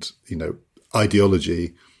oil and,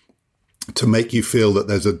 ideology to make you feel that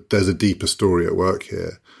there's a deeper story at work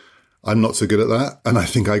here. I'm not so good at that. And I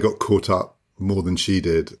think I got caught up more than she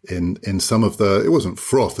did in some of it wasn't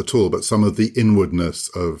froth at all, but some of the inwardness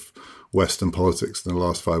of Western politics in the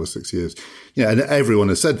last 5 or 6 years. And everyone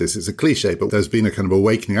has said this, it's a cliche, but there's been a kind of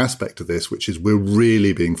awakening aspect to this, which is we're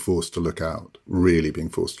really being forced to look out.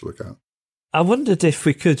 I wondered if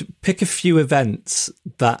we could pick a few events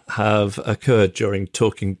that have occurred during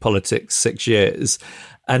Talking Politics 6 years,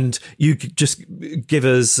 and you could just give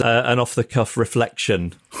us an off-the-cuff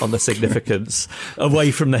reflection on the significance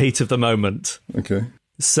away from the heat of the moment. Okay.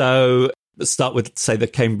 So let's start with, say, the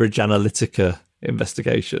Cambridge Analytica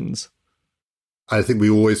investigations. I think I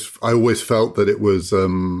always felt that it was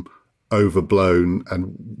overblown.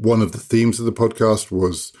 And one of the themes of the podcast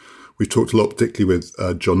was, we talked a lot, particularly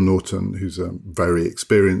with John Norton, who's a very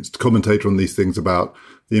experienced commentator on these things, about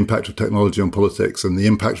the impact of technology on politics. And the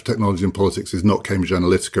impact of technology on politics is not Cambridge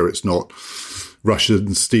Analytica. It's not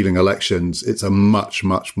Russians stealing elections. It's a much,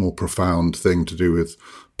 much more profound thing to do with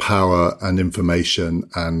power and information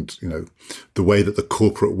and, the way that the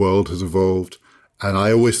corporate world has evolved. And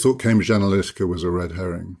I always thought Cambridge Analytica was a red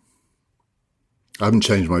herring. I haven't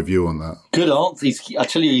changed my view on that. Good answer. I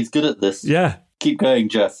tell you, he's good at this. Yeah. Keep going,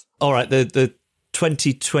 Jeff. All right, the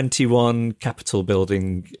 2021 Capitol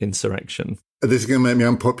building insurrection. This is going to make me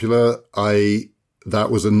unpopular.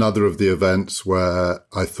 That was another of the events where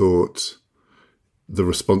I thought the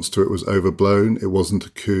response to it was overblown. It wasn't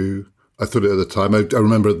a coup. I thought it at the time. I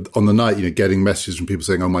remember on the night, getting messages from people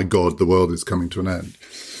saying, "Oh my God, the world is coming to an end."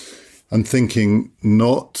 I'm thinking,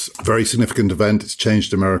 not a very significant event. It's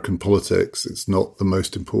changed American politics. It's not the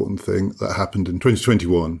most important thing that happened in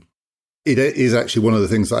 2021. It is actually one of the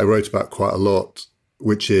things that I wrote about quite a lot,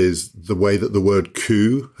 which is the way that the word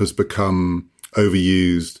coup has become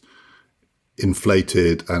overused,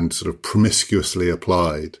 inflated, and sort of promiscuously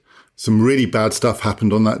applied. Some really bad stuff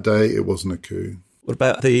happened on that day. It wasn't a coup. What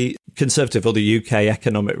about the Conservative or the UK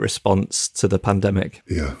economic response to the pandemic?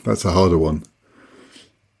 Yeah, that's a harder one.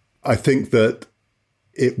 I think that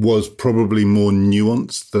it was probably more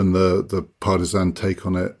nuanced than the partisan take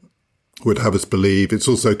on it would have us believe. It's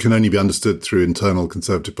also can only be understood through internal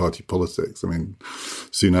Conservative Party politics. I mean,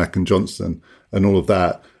 Sunak and Johnson and all of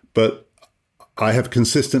that. But I have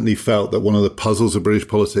consistently felt that one of the puzzles of British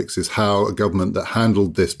politics is how a government that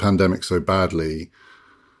handled this pandemic so badly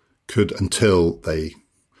could, until they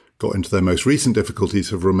got into their most recent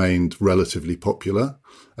difficulties, have remained relatively popular.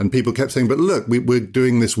 And people kept saying, but look, we're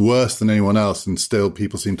doing this worse than anyone else. And still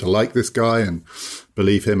people seem to like this guy and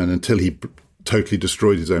believe him. And until he totally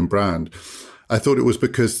destroyed his own brand, I thought it was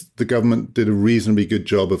because the government did a reasonably good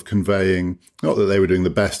job of conveying, not that they were doing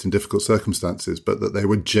the best in difficult circumstances, but that they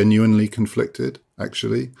were genuinely conflicted,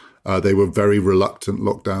 actually. They were very reluctant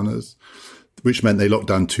lockdowners, which meant they locked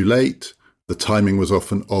down too late. The timing was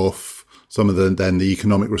often off. Some of the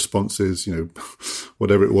economic responses,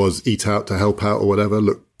 whatever it was, eat out to help out or whatever,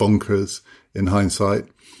 looked bonkers in hindsight.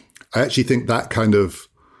 I actually think that kind of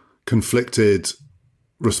conflicted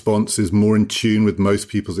response is more in tune with most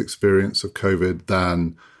people's experience of COVID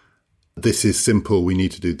than this is simple, we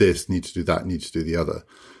need to do this, need to do that, need to do the other.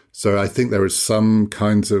 So I think there is some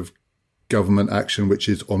kinds of government action which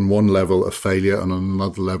is on one level a failure and on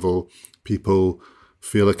another level people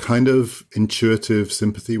feel a kind of intuitive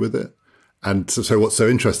sympathy with it. And so what's so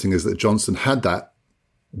interesting is that Johnson had that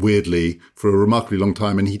weirdly for a remarkably long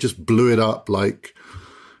time, and he just blew it up like,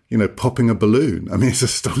 popping a balloon. I mean, it's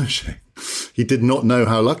astonishing. He did not know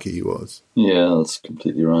how lucky he was. Yeah, that's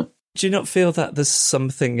completely right. Do you not feel that there's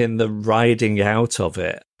something in the riding out of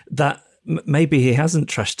it that maybe he hasn't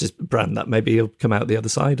trashed his brand, that maybe he'll come out the other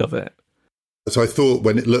side of it? So I thought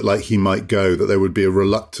when it looked like he might go, that there would be a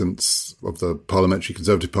reluctance of the Parliamentary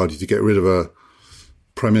Conservative Party to get rid of a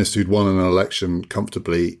Prime Minister who'd won an election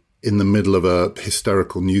comfortably in the middle of a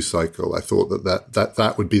hysterical news cycle. I thought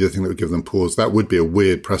that would be the thing that would give them pause. That would be a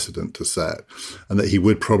weird precedent to set, and that he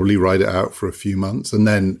would probably ride it out for a few months. And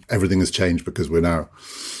then everything has changed because we're now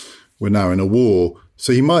in a war.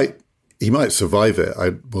 So he might survive it.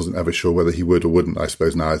 I wasn't ever sure whether he would or wouldn't. I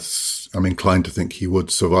suppose now I'm inclined to think he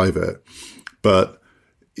would survive it. But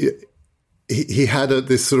he had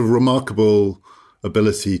this sort of remarkable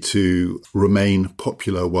ability to remain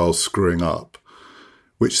popular while screwing up,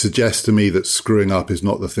 which suggests to me that screwing up is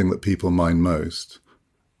not the thing that people mind most.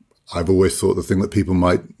 I've always thought the thing that people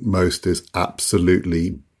mind most is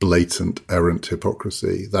absolutely blatant, errant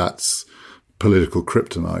hypocrisy. That's political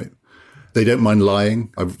kryptonite. They don't mind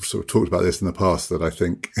lying. I've sort of talked about this in the past, that I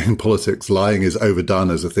think in politics, lying is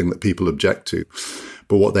overdone as a thing that people object to.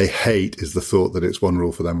 But what they hate is the thought that it's one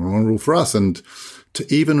rule for them and one rule for us. And to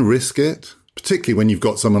even risk it, particularly when you've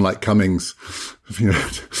got someone like Cummings,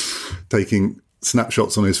 taking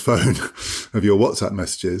snapshots on his phone of your WhatsApp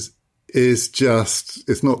messages, is just,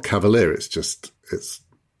 it's not cavalier, it's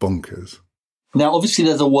bonkers. Now, obviously,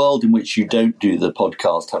 there's a world in which you don't do the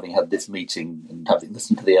podcast, having had this meeting and having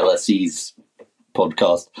listened to the LSE's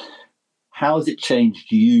podcast. How has it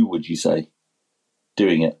changed you, would you say,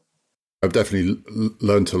 doing it? I've definitely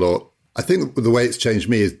learned a lot. I think the way it's changed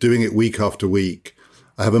me is doing it week after week.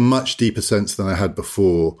 I have a much deeper sense than I had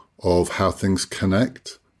before of how things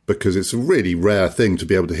connect, because it's a really rare thing to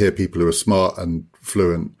be able to hear people who are smart and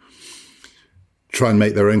fluent try and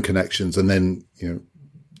make their own connections and then,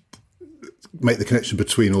 make the connection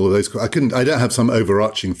between all of those. I don't have some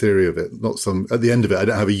overarching theory of it, at the end of it, I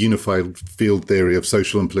don't have a unified field theory of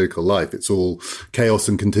social and political life. It's all chaos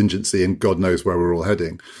and contingency and God knows where we're all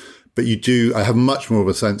heading. But I have much more of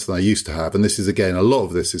a sense than I used to have. And this is, again, a lot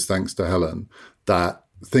of this is thanks to Helen, that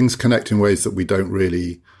things connect in ways that we don't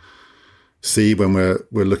really see when we're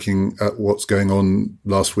looking at what's going on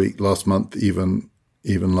last week, last month, even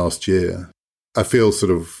last year. I feel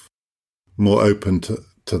sort of more open to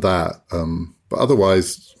that. But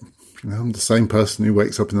otherwise, I'm the same person who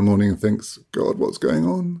wakes up in the morning and thinks, God, what's going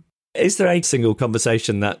on? Is there a single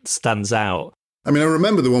conversation that stands out? I mean, I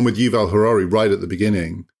remember the one with Yuval Harari right at the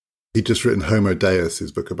beginning. He'd just written Homo Deus,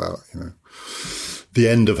 his book about, the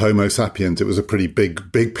end of Homo sapiens. It was a pretty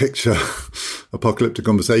big picture apocalyptic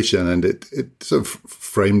conversation, and it sort of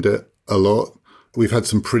framed it a lot. We've had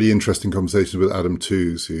some pretty interesting conversations with Adam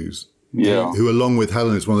Tooze, who along with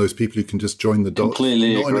Helen is one of those people who can just join the dots.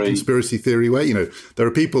 Completely not agree. In a conspiracy theory way. There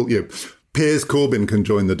are people, Piers Corbyn can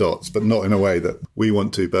join the dots, but not in a way that we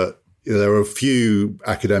want to. But there are a few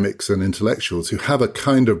academics and intellectuals who have a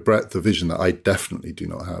kind of breadth of vision that I definitely do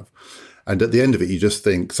not have. And at the end of it, you just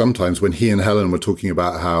think sometimes when he and Helen were talking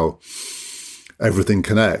about how everything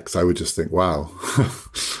connects, I would just think, wow.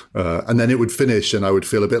 And then it would finish and I would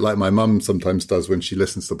feel a bit like my mum sometimes does when she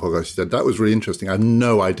listens to the podcast. She said, that was really interesting. I had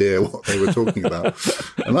no idea what they were talking about.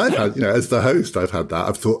 And I've had, as the host, I've had that.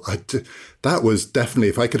 I've thought, that was definitely,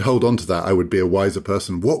 if I could hold on to that, I would be a wiser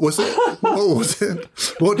person. What was it? What was it?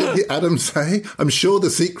 What did Adam say? I'm sure the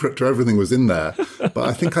secret to everything was in there, but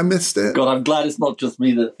I think I missed it. God, I'm glad it's not just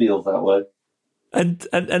me that feels that way. And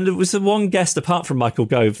it was the one guest apart from Michael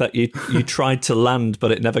Gove that you tried to land,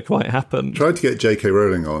 but it never quite happened. Tried to get J.K.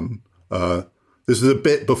 Rowling on. This was a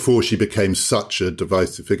bit before she became such a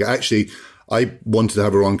divisive figure. Actually, I wanted to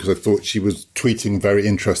have her on because I thought she was tweeting very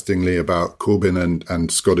interestingly about Corbyn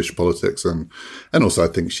and Scottish politics, and also I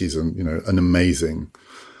think she's an amazing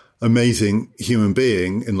human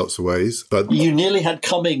being in lots of ways. But you nearly had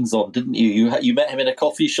Cummings on, didn't you? You met him in a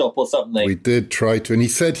coffee shop or something. We did try to, and he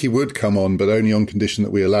said he would come on, but only on condition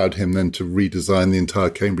that we allowed him then to redesign the entire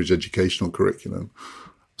Cambridge educational curriculum.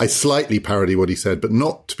 I slightly parody what he said, but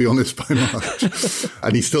not, to be honest, by much.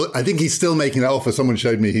 And I think he's still making that offer. Someone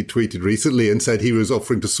showed me he tweeted recently and said he was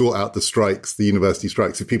offering to sort out the university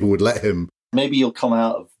strikes, if people would let him. Maybe you'll come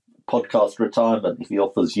out of podcast retirement if he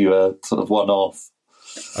offers you a sort of one-off.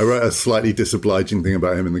 I wrote a slightly disobliging thing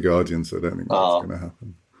about him in The Guardian, so I don't think that's going to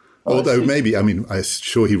happen. Although maybe, I'm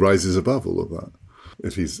sure he rises above all of that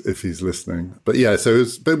if he's listening. But yeah,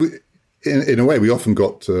 in a way, we often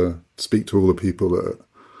got to speak to all the people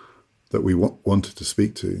that we wanted to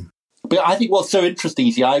speak to. But I think what's so interesting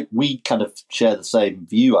is we kind of share the same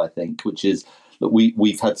view, I think, which is that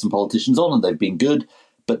we've had some politicians on and they've been good,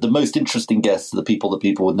 but the most interesting guests are the people that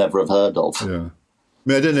people would never have heard of. Yeah. I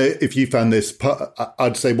mean, I don't know if you found this.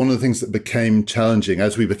 I'd say one of the things that became challenging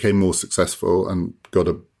as we became more successful and got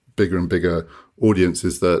a bigger and bigger audience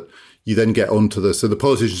is that you then get onto so the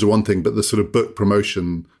politicians are one thing, but the sort of book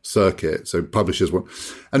promotion circuit, so publishers want,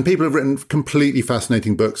 and people have written completely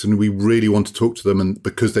fascinating books and we really want to talk to them. And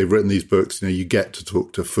because they've written these books, you get to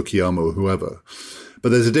talk to Fukuyama or whoever. But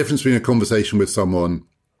there's a difference between a conversation with someone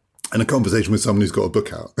and a conversation with someone who's got a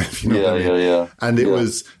book out, if you know what I mean. Yeah. And it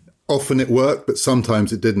was, often it worked, but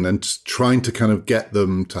sometimes it didn't. And just trying to kind of get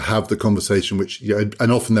them to have the conversation, which,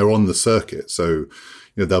 and often they're on the circuit. So,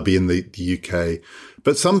 they'll be in the UK.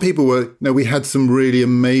 But some people were, we had some really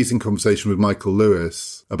amazing conversation with Michael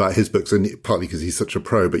Lewis about his books, and partly because he's such a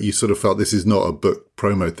pro, but you sort of felt this is not a book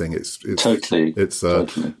promo thing. It's totally.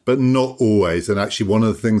 But not always. And actually one of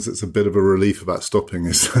the things that's a bit of a relief about stopping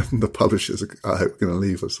is the publishers are, I hope, going to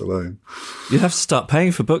leave us alone. You'd have to start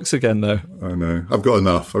paying for books again, though. I know. I've got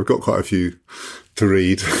enough. I've got quite a few to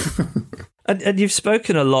read. And you've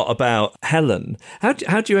spoken a lot about Helen. How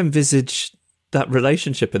do you envisage that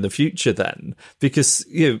relationship in the future then? Because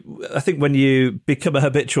I think when you become a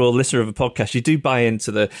habitual listener of a podcast, you do buy into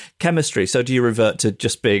the chemistry. So do you revert to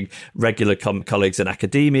just being regular colleagues in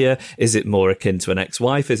academia? Is it more akin to an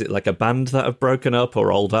ex-wife? Is it like a band that have broken up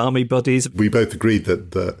or old army buddies? We both agreed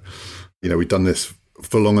that we've done this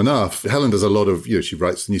for long enough. Helen does a lot of, she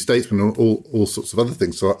writes the New Statesman and all sorts of other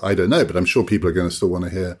things. So I don't know, but I'm sure people are going to still want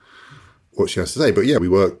to hear what she has to say. But yeah, we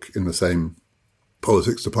work in the same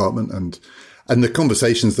politics department, and the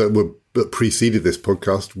conversations that preceded this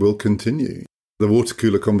podcast will continue. The water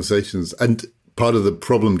cooler conversations. And part of the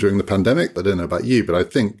problem during the pandemic, I don't know about you, but I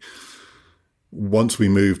think once we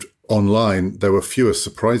moved online, there were fewer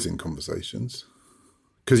surprising conversations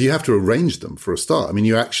because you have to arrange them for a start. I mean,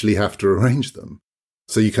 you actually have to arrange them.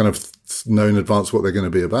 So you kind of know in advance what they're going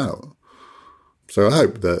to be about. So I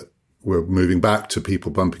hope that we're moving back to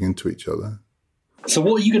people bumping into each other. So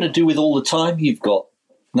what are you going to do with all the time you've got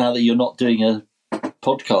now that you're not doing a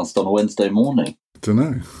podcast on a Wednesday morning? I don't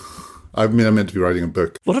know. I mean, I'm meant to be writing a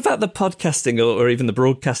book. What about the podcasting or even the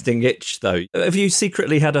broadcasting itch, though? Have you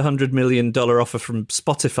secretly had a $100 million offer from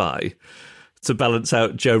Spotify to balance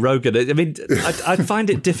out Joe Rogan? I mean, I'd find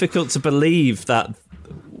it difficult to believe that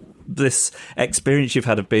this experience you've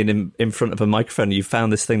had of being in front of a microphone, you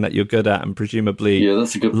found this thing that you're good at and presumably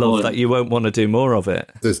that's a good love point. That you won't want to do more of it.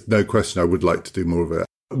 There's no question I would like to do more of it.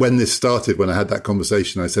 When this started, when I had that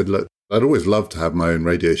conversation, I said, look, I'd always love to have my own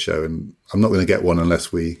radio show, and I'm not going to get one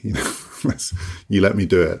unless unless you let me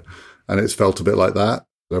do it. And it's felt a bit like that.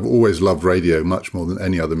 I've always loved radio much more than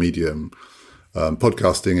any other medium.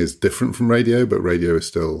 Podcasting is different from radio, but radio is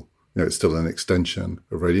still, it's still an extension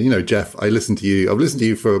of radio. Jeff, I've listened to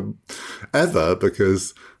you forever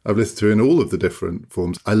because I've listened to you in all of the different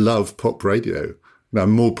forms. I love pop radio.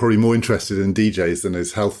 I'm probably more interested in DJs than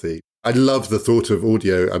is healthy. I love the thought of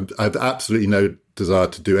audio. I've absolutely no desire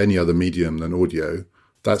to do any other medium than audio.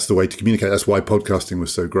 That's the way to communicate. That's why podcasting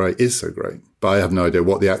is so great. But I have no idea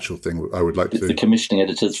what the actual thing I would like to do. If the commissioning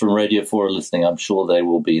editors from Radio 4 are listening, I'm sure they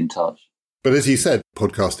will be in touch. But as you said,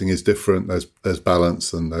 podcasting is different. There's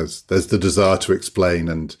balance and there's the desire to explain,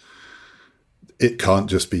 and it can't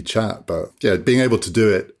just be chat. But yeah, being able to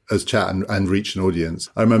do it as chat and reach an audience.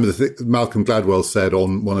 I remember Malcolm Gladwell said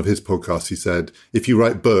on one of his podcasts, he said, if you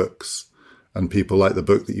write books and people like the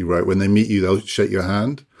book that you wrote, when they meet you, they'll shake your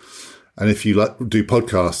hand. And if you do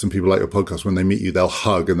podcasts and people like your podcast, when they meet you, they'll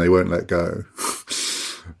hug and they won't let go.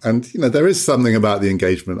 And, there is something about the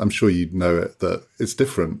engagement. I'm sure you know it, that it's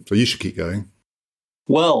different. So you should keep going.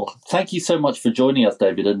 Well, thank you so much for joining us,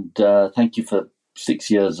 David. And thank you for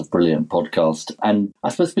 6 years of brilliant podcast. And I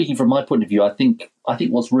suppose speaking from my point of view, I think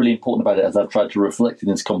what's really important about it, as I've tried to reflect in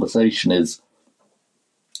this conversation, is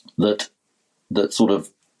that sort of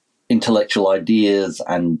intellectual ideas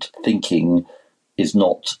and thinking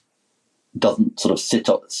doesn't sort of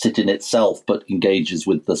sit in itself, but engages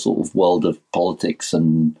with the sort of world of politics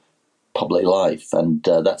and public life. And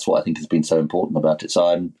that's what I think has been so important about it.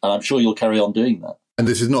 So I'm sure you'll carry on doing that. And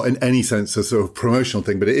this is not in any sense a sort of promotional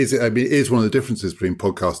thing, but it is one of the differences between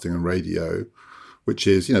podcasting and radio, which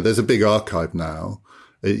is, there's a big archive now.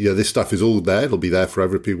 This stuff is all there. It'll be there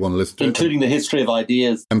forever if people want to listen to it. Including the history of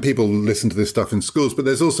ideas. And people listen to this stuff in schools. But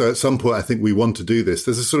there's also, at some point, I think we want to do this.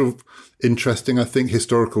 There's a sort of interesting, I think,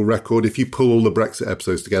 historical record. If you pull all the Brexit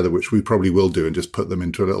episodes together, which we probably will do, and just put them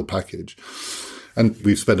into a little package, And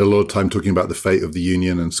we've spent a lot of time talking about the fate of the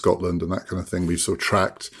Union and Scotland and that kind of thing. We've sort of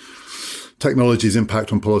tracked technology's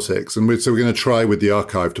impact on politics. And we're going to try with the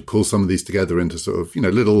archive to pull some of these together into sort of,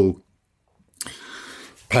 little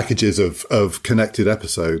packages of connected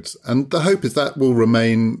episodes. And the hope is that will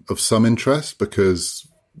remain of some interest, because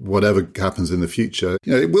whatever happens in the future,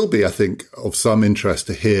 it will be, I think, of some interest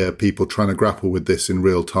to hear people trying to grapple with this in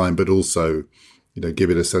real time, but also, give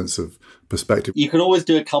it a sense of perspective. You can always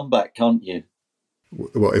do a comeback, can't you?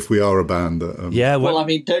 Well, if we are a band that...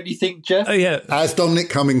 don't you think, Jeff? Oh, yeah. As Dominic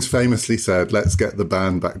Cummings famously said, let's get the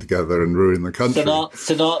band back together and ruin the country.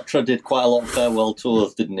 Sinatra did quite a lot of farewell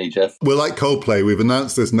tours, didn't he, Jeff? We're like Coldplay. We've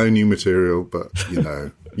announced there's no new material, but, you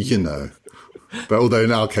know. But although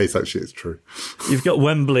in our case, actually, it's true. You've got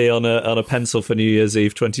Wembley on a pencil for New Year's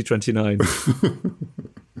Eve 2029.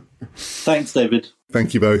 Thanks, David.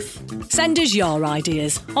 Thank you both. Send us your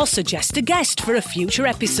ideas or suggest a guest for a future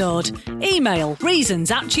episode. Email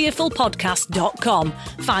reasons@cheerfulpodcast.com.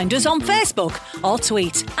 Find us on Facebook or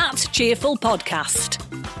tweet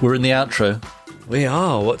 @cheerfulpodcast. We're in the outro. We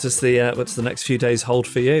are. What does the next few days hold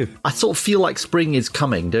for you? I sort of feel like spring is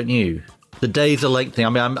coming, don't you? The days are lengthening. I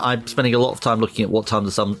mean, I'm spending a lot of time looking at what time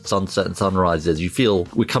the sunset and sunrise is. You feel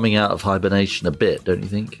we're coming out of hibernation a bit, don't you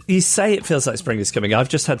think? You say it feels like spring is coming. I've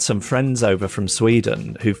just had some friends over from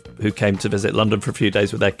Sweden who came to visit London for a few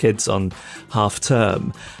days with their kids on half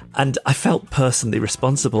term. And I felt personally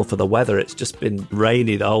responsible for the weather. It's just been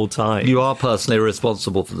rainy the whole time. You are personally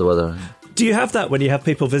responsible for the weather. Do you have that when you have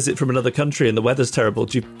people visit from another country and the weather's terrible?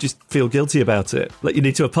 Do you just feel guilty about it? Like you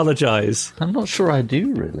need to apologise? I'm not sure I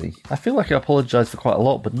do, really. I feel like I apologise for quite a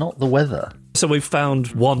lot, but not the weather. So we've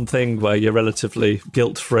found one thing where you're relatively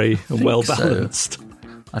guilt-free and well-balanced. So.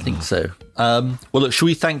 I think so. Well, look, shall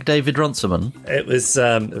we thank David Runciman? It was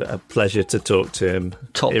a pleasure to talk to him.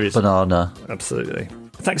 Top banana. Absolutely.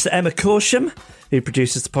 Thanks to Emma Corsham, who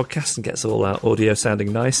produces the podcast and gets all our audio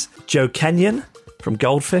sounding nice. Joe Kenyon from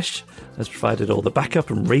Goldfish has provided all the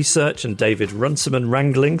backup and research, and David Runciman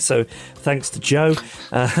wrangling. So thanks to Joe.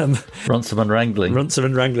 Runciman wrangling,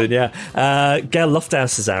 yeah. Gail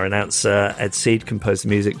Lofthouse is our announcer. Ed Seed composed the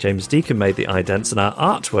music. James Deacon made the idents, and our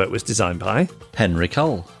artwork was designed by Henry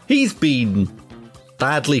Cole. He's been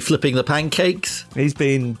badly flipping the pancakes. He's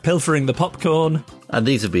been pilfering the popcorn. And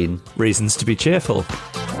these have been Reasons to be Cheerful.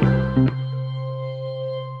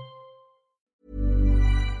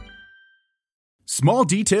 Small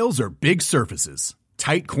details are big surfaces.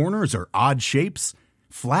 Tight corners are odd shapes.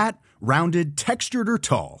 Flat, rounded, textured, or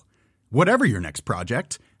tall. Whatever your next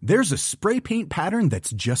project, there's a spray paint pattern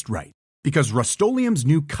that's just right. Because Rust-Oleum's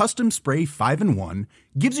new Custom Spray 5-in-1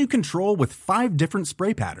 gives you control with 5 different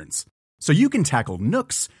spray patterns. So you can tackle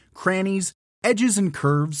nooks, crannies, edges, and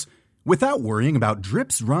curves without worrying about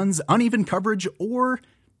drips, runs, uneven coverage, or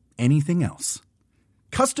anything else.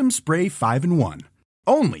 Custom Spray 5-in-1.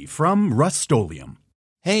 Only from Rust-Oleum.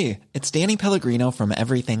 Hey, it's Danny Pellegrino from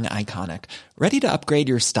Everything Iconic. Ready to upgrade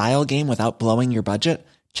your style game without blowing your budget?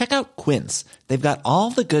 Check out Quince. They've got all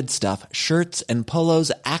the good stuff, shirts and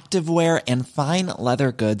polos, activewear, and fine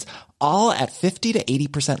leather goods, all at 50 to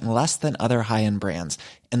 80% less than other high-end brands.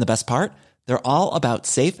 And the best part? They're all about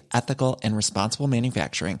safe, ethical, and responsible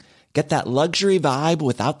manufacturing. Get that luxury vibe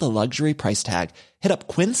without the luxury price tag. Hit up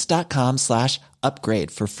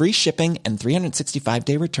quince.com/upgrade for free shipping and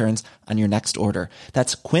 365-day returns on your next order.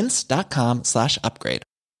 That's quince.com/upgrade.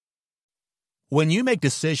 When you make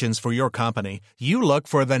decisions for your company, you look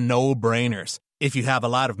for the no-brainers. If you have a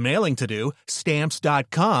lot of mailing to do,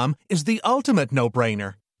 Stamps.com is the ultimate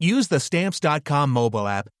no-brainer. Use the Stamps.com mobile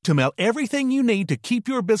app to mail everything you need to keep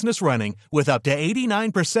your business running with up to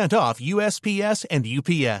 89% off USPS and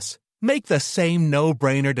UPS. Make the same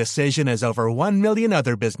no-brainer decision as over 1 million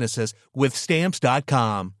other businesses with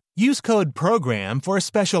Stamps.com. Use code PROGRAM for a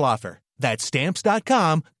special offer. That's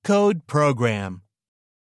Stamps.com, code PROGRAM.